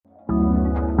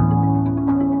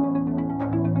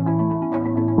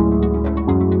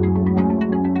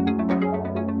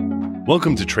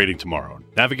Welcome to Trading Tomorrow,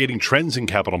 navigating trends in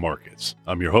capital markets.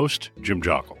 I'm your host, Jim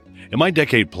Jockle. In my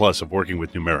decade plus of working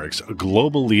with Numerix, a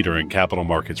global leader in capital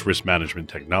markets risk management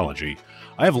technology,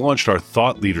 I have launched our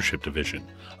Thought Leadership Division,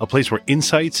 a place where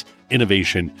insights,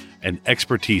 innovation, and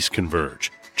expertise converge,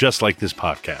 just like this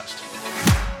podcast.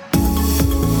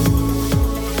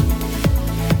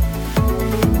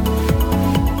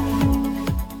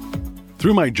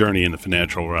 Through my journey in the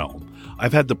financial realm,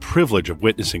 I've had the privilege of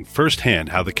witnessing firsthand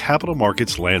how the capital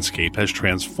markets landscape has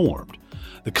transformed.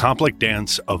 The complex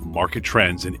dance of market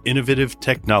trends and innovative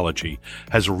technology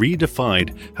has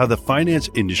redefined how the finance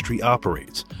industry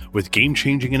operates. With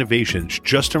game-changing innovations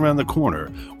just around the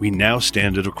corner, we now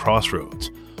stand at a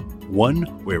crossroads, one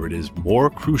where it is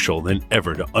more crucial than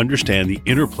ever to understand the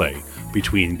interplay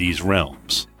between these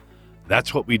realms.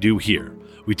 That's what we do here.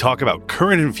 We talk about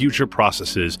current and future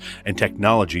processes and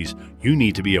technologies you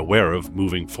need to be aware of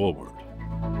moving forward.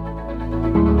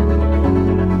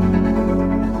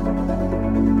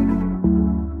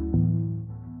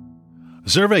 A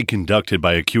survey conducted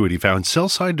by Acuiti found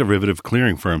sell-side derivative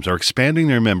clearing firms are expanding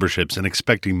their memberships and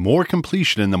expecting more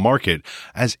completion in the market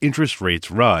as interest rates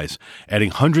rise,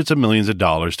 adding hundreds of millions of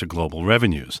dollars to global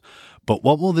revenues. But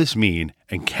what will this mean,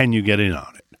 and can you get in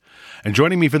on it? And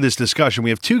joining me for this discussion, we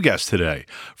have two guests today.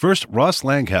 First, Ross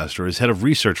Lancaster is head of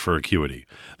research for Acuiti.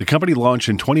 The company launched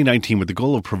in 2019 with the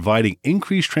goal of providing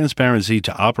increased transparency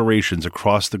to operations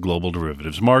across the global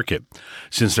derivatives market.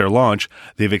 Since their launch,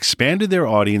 they've expanded their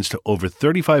audience to over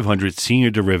 3,500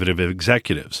 senior derivative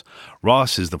executives.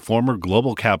 Ross is the former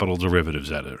global capital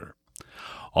derivatives editor.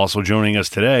 Also joining us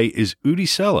today is Udi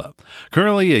Sela.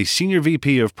 Currently a senior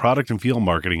VP of product and field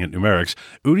marketing at Numerix,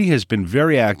 Udi has been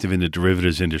very active in the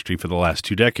derivatives industry for the last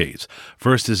 2 decades.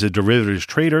 First as a derivatives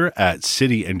trader at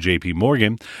Citi and JP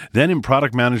Morgan, then in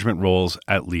product management roles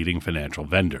at leading financial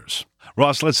vendors.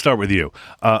 Ross, let's start with you.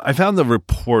 I found the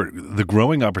report, The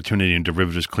Growing Opportunity in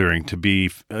Derivatives Clearing, to be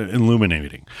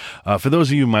illuminating. For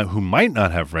those of you who might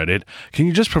not have read it, can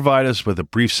you just provide us with a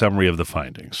brief summary of the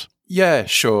findings? Yeah,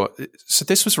 sure. So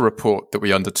this was a report that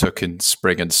we undertook in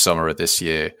spring and summer of this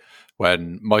year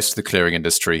when most of the clearing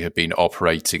industry had been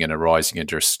operating in a rising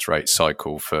interest rate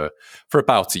cycle for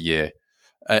about a year.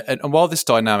 And while this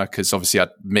dynamic has obviously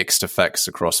had mixed effects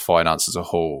across finance as a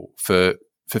whole, for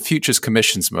futures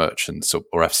commissions merchants,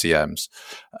 or FCMs,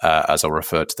 as I'll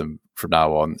refer to them from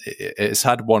now on, it's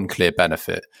had one clear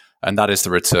benefit, and that is the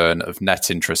return of net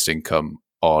interest income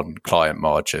on client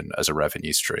margin as a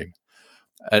revenue stream.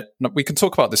 We can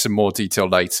talk about this in more detail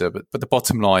later, but the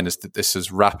bottom line is that this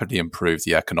has rapidly improved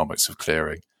the economics of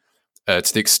clearing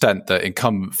to the extent that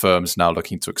incumbent firms are now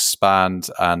looking to expand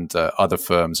and other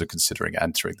firms are considering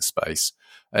entering the space.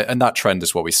 And that trend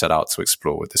is what we set out to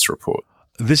explore with this report.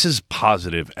 This is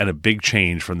positive and a big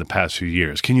change from the past few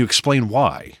years. Can you explain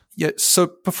why? Yeah,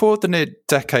 so before the near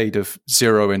decade of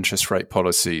zero interest rate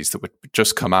policies that would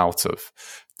just come out of,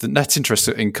 the net interest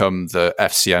income the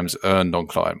FCMs earned on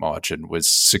client margin was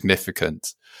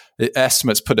significant. The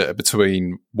estimates put it at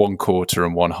between 1/4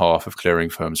 and 1/2 of clearing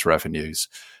firms' revenues.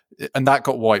 And that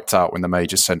got wiped out when the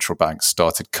major central banks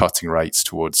started cutting rates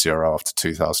towards zero after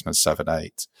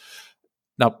 2007-08.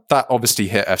 Now, that obviously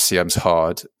hit FCMs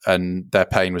hard, and their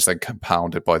pain was then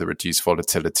compounded by the reduced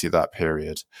volatility of that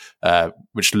period,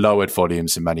 which lowered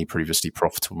volumes in many previously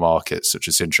profitable markets, such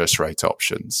as interest rate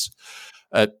options.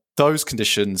 Those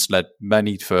conditions led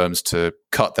many firms to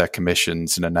cut their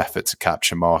commissions in an effort to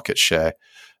capture market share,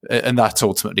 and that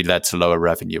ultimately led to lower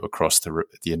revenue across the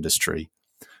industry.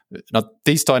 Now,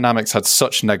 these dynamics had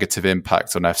such negative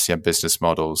impact on FCM business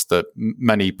models that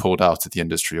many pulled out of the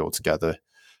industry altogether.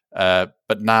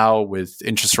 But now, with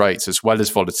interest rates as well as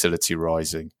volatility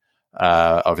rising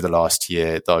over the last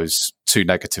year, those two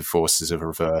negative forces have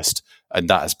reversed, and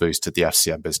that has boosted the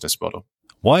FCM business model.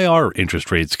 Why are interest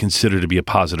rates considered to be a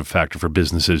positive factor for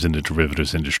businesses in the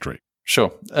derivatives industry?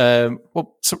 Sure.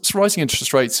 So rising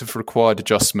interest rates have required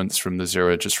adjustments from the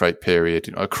zero interest rate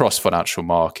period across financial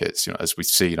markets. As we've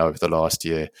seen over the last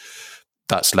year,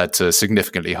 that's led to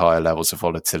significantly higher levels of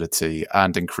volatility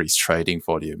and increased trading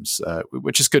volumes,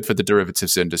 which is good for the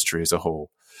derivatives industry as a whole.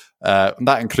 And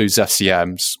that includes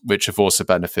FCMs, which have also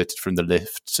benefited from the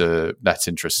lift to net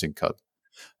interest income.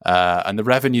 And the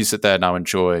revenues that they're now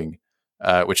enjoying,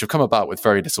 which have come about with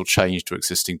very little change to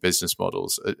existing business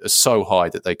models, are so high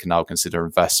that they can now consider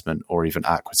investment or even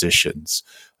acquisitions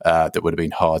that would have been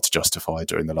hard to justify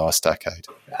during the last decade.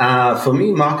 For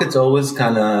me, markets always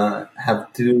kind of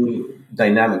have two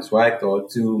dynamics, right? Or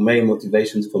two main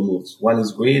motivations for moves. One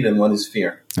is greed and one is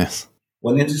fear. Yes.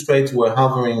 When interest rates were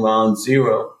hovering around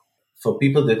zero, for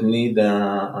people that need,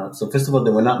 so first of all,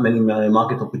 there were not many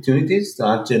market opportunities to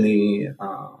actually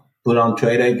put on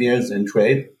trade ideas and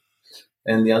trade.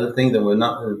 And the other thing, there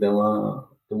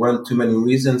weren't too many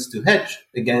reasons to hedge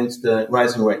against the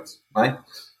rising rates, right?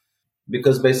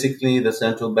 Because basically the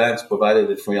central banks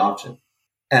provided a free option.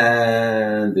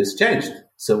 And this changed.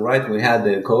 So, right, we had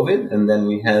the COVID, and then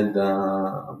we had,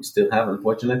 we still have,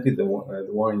 unfortunately, the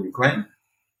war in Ukraine,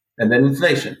 and then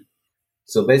inflation.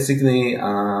 So basically,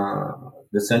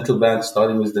 the central bank,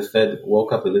 starting with the Fed,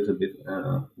 woke up a little bit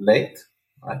late,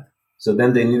 right? So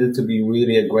then they needed to be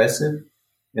really aggressive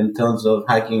in terms of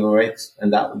hiking rates,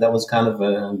 and that was kind of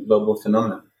a global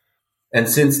phenomenon. And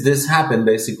since this happened,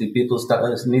 basically, people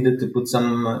needed to put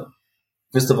some,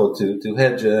 first of all, to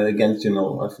hedge against,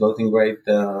 a floating rate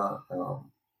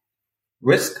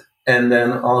risk. And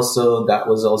then also, that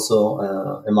was also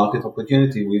a market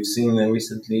opportunity. We've seen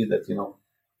recently that,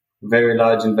 very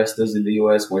large investors in the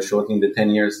US were shorting the 10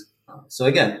 years. So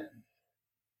again,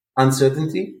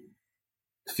 uncertainty,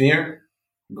 fear,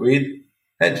 greed,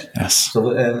 hedge. Yes.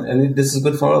 So, and this is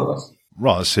good for all of us.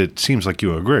 Ross, it seems like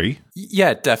you agree.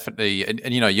 Yeah, definitely.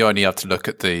 And you only have to look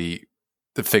at the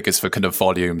figures for kind of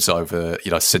volumes over,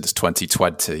 since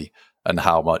 2020 and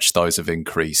how much those have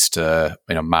increased,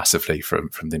 massively from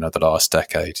the last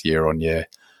decade, year on year.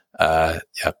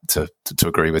 To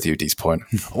agree with Udi's point.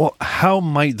 Well, how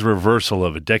might the reversal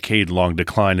of a decade-long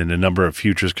decline in the number of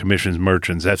futures commissions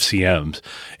merchants, FCMs,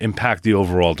 impact the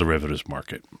overall derivatives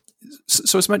market?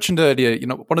 So as mentioned earlier,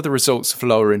 one of the results of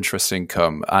lower interest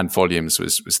income and volumes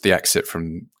was the exit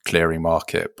from clearing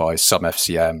market by some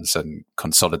FCMs and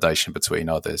consolidation between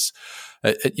others.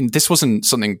 This wasn't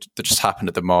something that just happened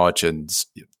at the margins.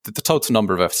 The total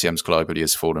number of FCMs globally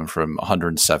has fallen from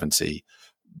 170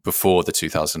 before the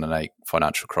 2008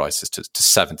 financial crisis to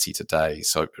 70 today.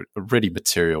 So a really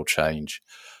material change.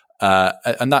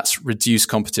 And that's reduced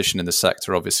competition in the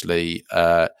sector, obviously.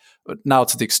 Now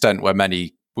to the extent where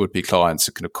many would-be clients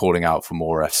are kind of calling out for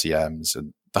more FCMs.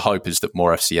 And the hope is that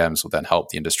more FCMs will then help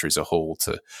the industry as a whole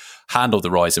to handle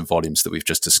the rise in volumes that we've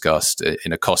just discussed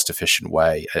in a cost-efficient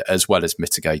way, as well as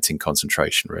mitigating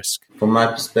concentration risk. From my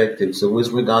perspective, so with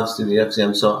regards to the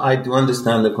FCM, so I do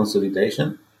understand the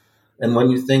consolidation. And when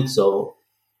you think so,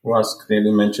 Ross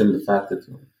clearly mentioned the fact that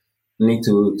you need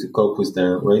to cope with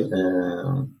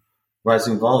the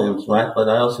rising volumes, right? But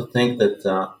I also think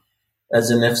that as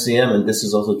an FCM, and this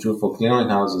is also true for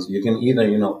clearinghouses, you can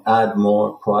either, add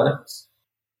more products,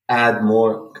 add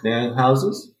more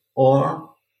clearinghouses, or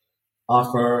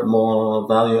offer more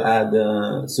value-add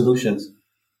solutions,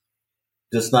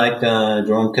 just like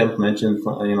Jerome Kemp mentioned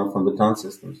from Baton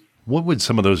Systems. What would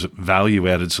some of those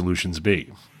value-added solutions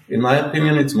be? In my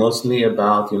opinion, it's mostly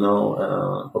about,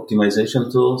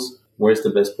 optimization tools. Where's the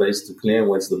best place to clear?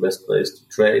 What's the best place to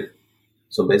trade?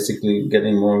 So basically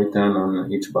getting more return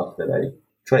on each buck that I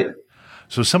trade.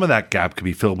 So some of that gap could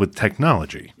be filled with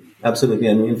technology. Absolutely.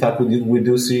 And in fact, we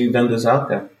do see vendors out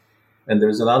there. And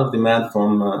there's a lot of demand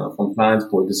from clients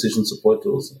for decision support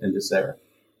tools in this area.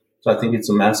 So I think it's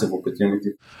a massive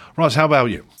opportunity. Ross, how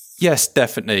about you? Yes,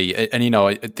 definitely. And,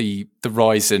 the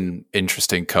rise in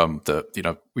interest income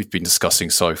that, we've been discussing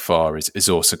so far is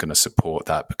also going to support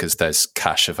that because there's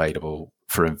cash available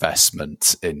for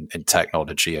investment in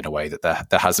technology in a way that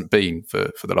there hasn't been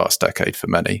for the last decade for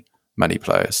many, many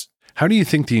players. How do you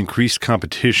think the increased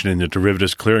competition in the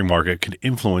derivatives clearing market could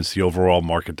influence the overall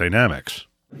market dynamics?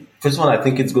 First of all, I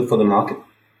think it's good for the market.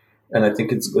 And I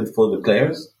think it's good for the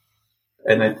players.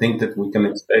 And I think that we can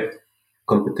expect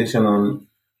competition on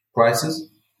prices.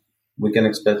 We can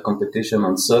expect competition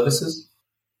on services.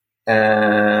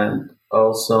 And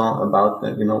also about,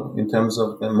 in terms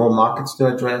of more markets to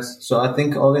address. So I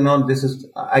think all in all,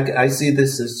 I see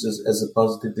this as a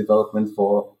positive development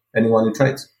for anyone who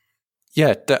trades.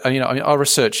 Yeah, our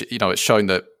research, it's shown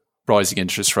that rising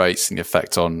interest rates and the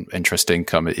effect on interest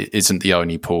income isn't the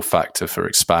only pull factor for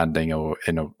expanding or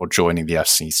joining the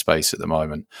FC space at the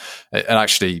moment. And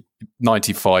actually,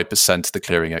 95% of the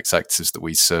clearing executives that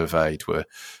we surveyed were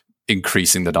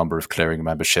increasing the number of clearing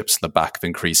memberships on the back of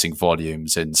increasing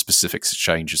volumes in specific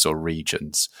exchanges or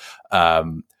regions.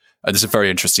 And there's a very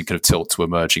interesting kind of tilt to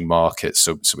emerging markets.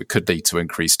 So it could lead to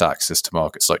increased access to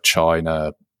markets like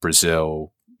China,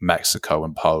 Brazil, Mexico,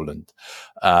 and Poland.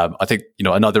 I think,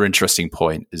 another interesting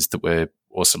point is that we're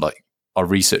also our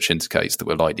research indicates that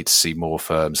we're likely to see more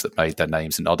firms that made their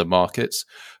names in other markets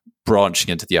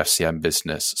branching into the FCM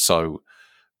business. So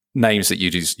names that you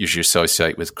usually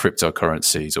associate with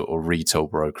cryptocurrencies or retail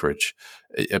brokerage,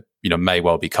 may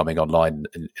well be coming online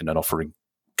in an offering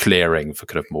clearing for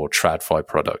kind of more TradFi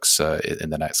products in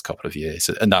the next couple of years,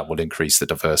 and that will increase the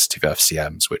diversity of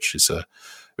FCMs,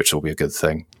 which will be a good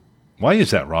thing. Why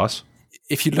is that, Ross?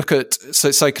 if you look at, so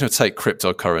say, kind of take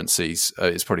cryptocurrencies,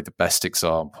 it's probably the best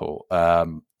example.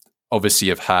 Obviously,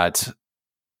 you've had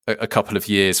a couple of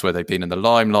years where they've been in the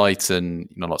limelight, and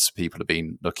lots of people have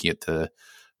been looking at the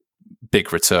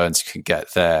big returns you can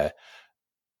get there.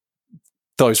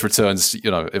 Those returns,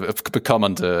 have become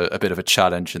under a bit of a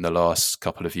challenge in the last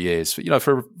couple of years,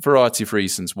 for a variety of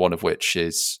reasons, one of which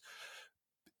is,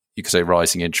 you could say,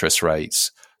 rising interest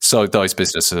rates. So those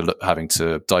businesses are having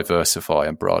to diversify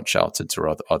and branch out into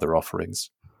other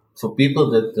offerings. For people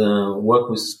that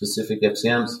work with specific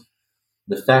FCMs,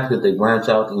 the fact that they branch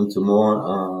out into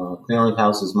more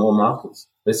clearinghouses, more markets,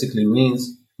 basically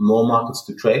means more markets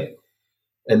to trade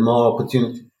and more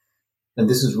opportunity. And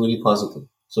this is really positive.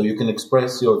 So you can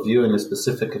express your view in a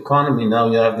specific economy. Now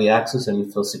you have the access and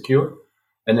you feel secure.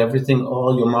 And everything,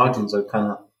 all your margins are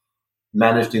kind of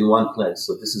managed in one place.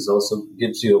 So this is also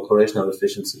gives you operational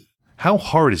efficiency. How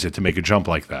hard is it to make a jump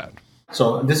like that?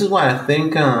 So this is why I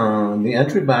think the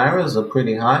entry barriers are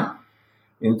pretty high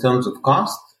in terms of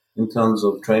cost, in terms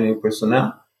of training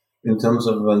personnel, in terms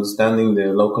of understanding the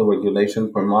local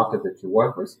regulation per market that you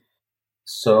work with.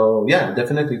 So yeah,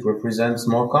 definitely it represents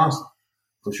more cost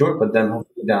for sure. But then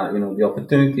hopefully the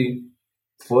opportunity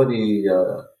for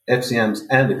the FCMs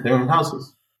and the clearinghouses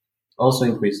also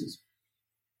increases.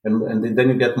 And then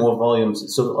you get more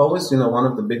volumes. So always, one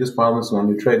of the biggest problems when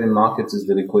you trade in markets is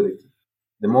the liquidity.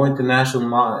 The more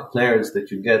international players that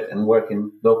you get and work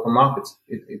in local markets,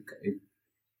 it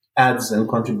adds and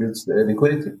contributes to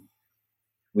liquidity,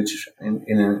 which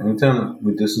in turn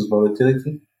reduces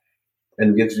volatility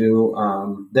and gives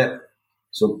you depth.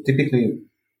 So typically,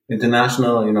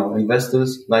 international,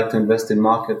 investors like to invest in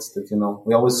markets that,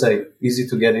 we always say easy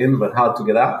to get in, but hard to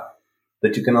get out.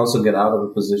 That you can also get out of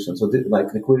a position. So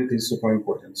liquidity is super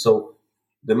important. So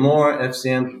the more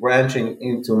FCMs branching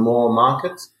into more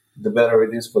markets, the better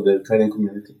it is for the trading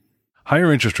community.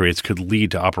 Higher interest rates could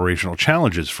lead to operational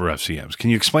challenges for FCMs.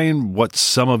 Can you explain what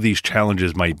some of these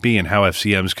challenges might be and how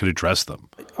FCMs could address them?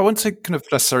 I wouldn't say kind of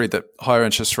necessarily that higher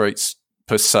interest rates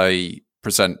per se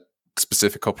present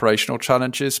specific operational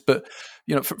challenges, but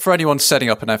for anyone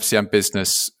setting up an FCM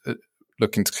business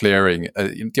looking to clearing,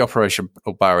 the operational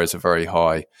barriers are very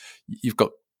high. You've got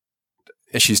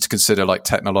issues to consider like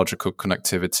technological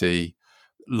connectivity,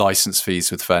 license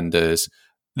fees with vendors,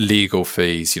 legal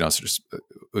fees,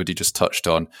 Udi just touched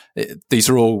on. These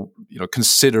are all,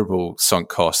 considerable sunk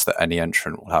costs that any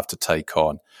entrant will have to take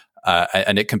on.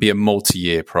 And it can be a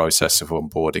multi-year process of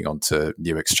onboarding onto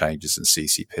new exchanges and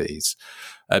CCPs.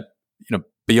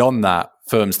 Beyond that,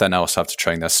 firms then also have to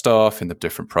train their staff in the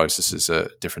different processes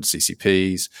at different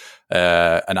CCPs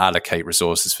and allocate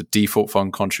resources for default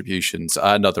fund contributions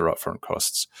and other upfront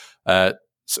costs.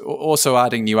 So also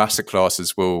adding new asset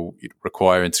classes will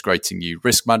require integrating new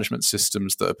risk management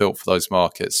systems that are built for those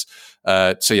markets.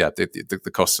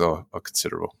 The costs are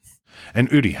considerable. And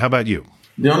Udi, how about you?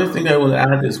 The only thing I will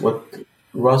add is what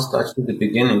Ross touched at the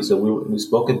beginning. So we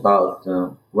spoke about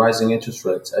rising interest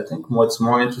rates. I think what's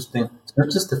more interesting, it's not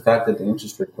just the fact that the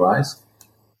interest rate rise,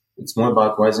 it's more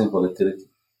about rising volatility.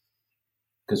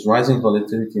 Because rising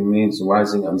volatility means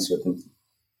rising uncertainty,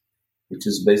 which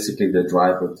is basically the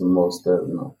driver to most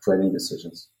trading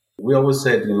decisions. We always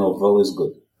said, vol is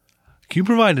good. Can you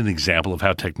provide an example of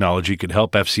how technology could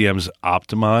help FCMs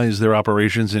optimize their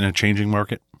operations in a changing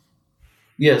market?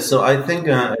 Yes, so I think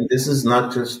this is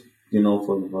not just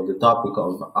for the topic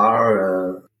of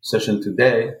our session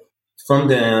today, from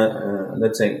the,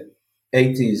 let's say,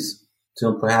 80s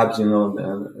to perhaps,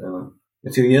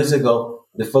 a few years ago,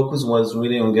 the focus was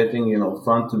really on getting,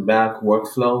 front to back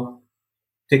workflow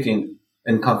ticking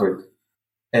and covered.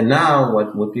 And now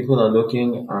what people are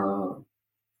looking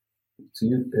to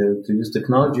use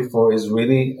technology for is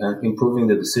really improving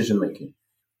the decision making.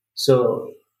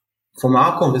 So from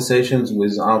our conversations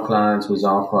with our clients, with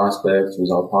our prospects, with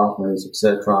our partners,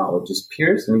 etc., or just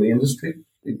peers in the industry,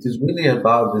 it is really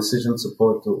about decision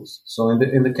support tools. So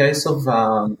in the case of,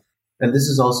 and this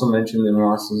is also mentioned in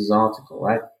Ross's article,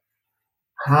 right?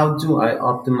 How do I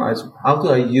optimize? How do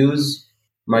I use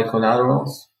my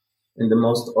collaterals in the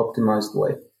most optimized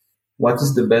way? What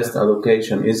is the best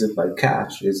allocation? Is it by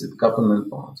cash? Is it government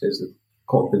bonds? Is it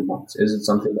corporate bonds? Is it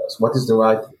something else? What is the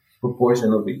right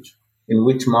proportion of each? In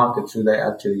which market should I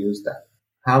actually use that?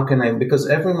 How can I, because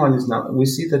everyone is now, we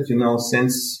see that,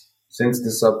 since the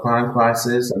subprime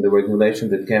crisis and the regulation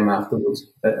that came afterwards,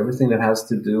 everything that has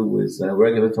to do with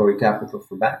regulatory capital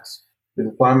for banks, the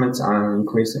requirements are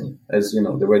increasing. As you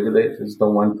know, the regulators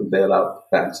don't want to bail out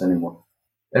banks anymore.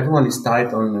 Everyone is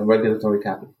tight on regulatory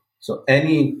capital. So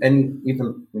any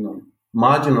even,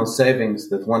 marginal savings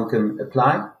that one can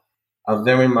apply are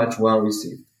very much well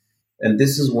received. And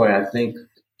this is where I think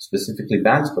specifically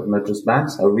banks, but not just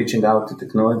banks, are reaching out to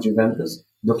technology vendors,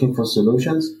 looking for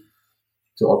solutions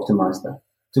to optimize that.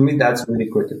 To me, that's really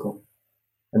critical.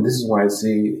 And this is why I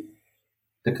see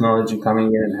technology coming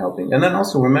in and helping. And then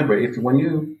also remember, if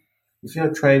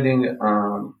you're trading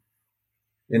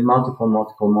in multiple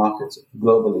markets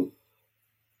globally,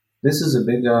 this is a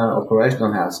big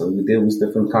operational hassle. You deal with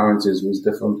different currencies, with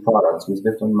different products, with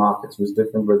different markets, with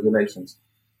different regulations.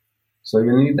 So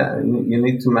you need that. You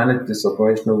need to manage this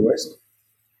operational risk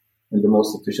in the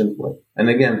most efficient way. And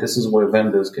again, this is where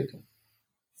vendors kick in.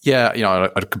 Yeah,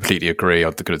 I completely agree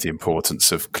on the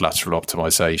importance of collateral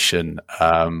optimization.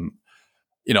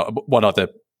 One other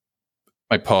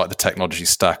part of the technology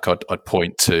stack I'd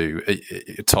point to,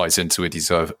 it ties into Udi's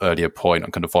earlier point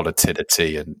on kind of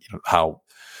volatility and how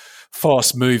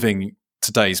fast moving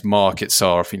today's markets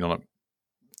are.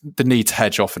 The need to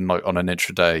hedge often on an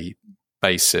intraday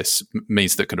basis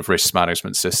means that kind of risk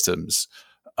management systems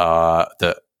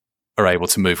that are able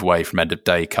to move away from end of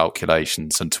day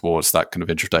calculations and towards that kind of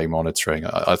intraday monitoring,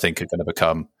 I think are going to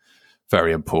become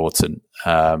very important.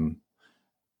 As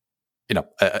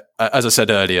I said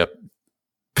earlier,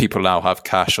 people now have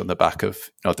cash on the back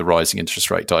of the rising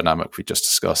interest rate dynamic we just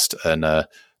discussed, and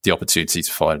the opportunity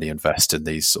to finally invest in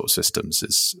these sort of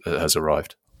systems has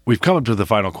arrived. We've come up to the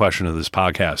final question of this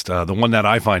podcast, the one that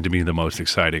I find to be the most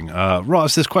exciting.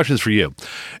 Ross, this question is for you.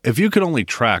 If you could only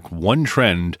track one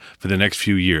trend for the next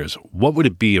few years, what would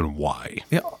it be and why?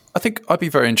 Yeah, I think I'd be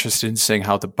very interested in seeing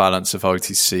how the balance of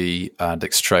OTC and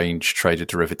exchange-traded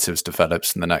derivatives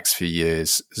develops in the next few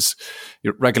years. As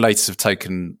regulators have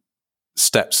taken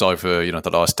steps over the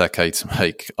last decade to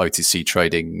make OTC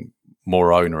trading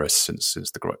more onerous since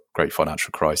the great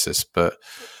financial crisis, but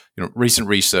recent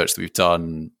research that we've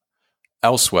done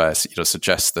elsewhere,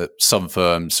 suggests that some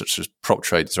firms, such as prop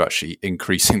traders, are actually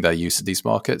increasing their use of these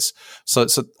markets. So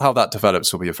how that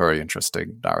develops will be a very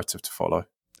interesting narrative to follow.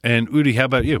 And Udi, how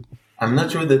about you? I'm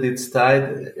not sure that it's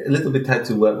a little bit tied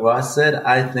to what Ross said.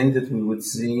 I think that we would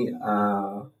see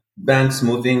banks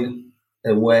moving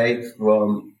away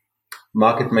from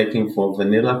market making for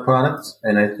vanilla products,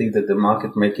 and I think that the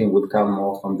market making would come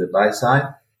more from the buy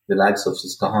side, the likes of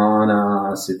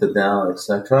Susquehanna, Citadel,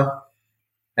 etc.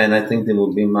 And I think there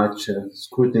will be much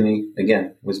scrutiny,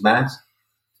 again, with banks,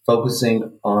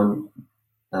 focusing on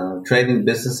trading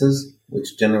businesses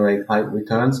which generate high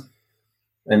returns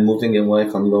and moving away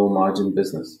from low margin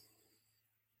business.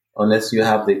 Unless you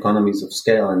have the economies of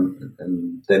scale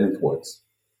and then it works.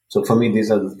 So for me,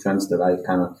 these are the trends that I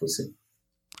cannot foresee.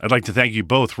 I'd like to thank you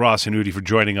both, Ross and Udi, for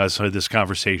joining us on this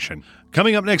conversation.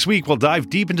 Coming up next week, we'll dive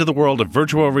deep into the world of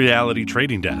virtual reality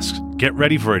trading desks. Get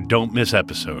ready for a don't miss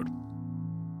episode.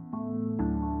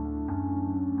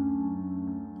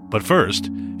 But first,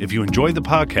 if you enjoyed the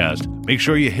podcast, make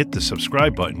sure you hit the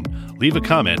subscribe button, leave a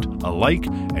comment, a like,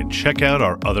 and check out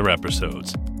our other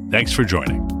episodes. Thanks for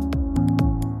joining.